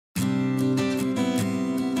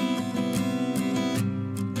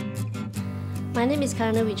My name is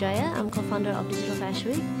Charina Widjaja. I'm co-founder of Digital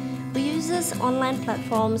Fashion Week. We use this online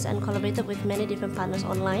platforms and collaborated with many different partners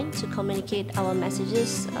online to communicate our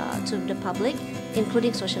messages to the public,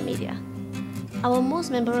 including social media. Our most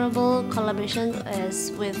memorable collaboration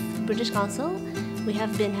is with British Council. We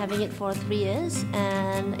have been having it for 3 years,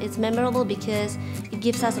 and it's memorable because it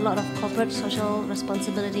gives us a lot of corporate social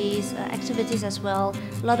responsibilities, activities as well,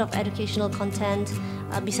 a lot of educational content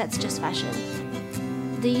besides just fashion.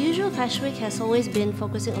 The usual Fashion Week has always been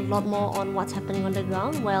focusing a lot more on what's happening on the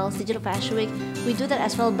ground, while Digital Fashion Week, we do that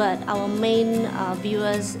as well, but our main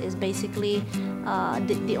viewers is basically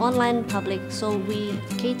the online public. So we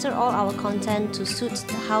cater all our content to suit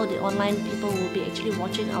how the online people will be actually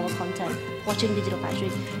watching our content, watching Digital Fashion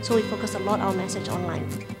Week. So we focus a lot on our message online.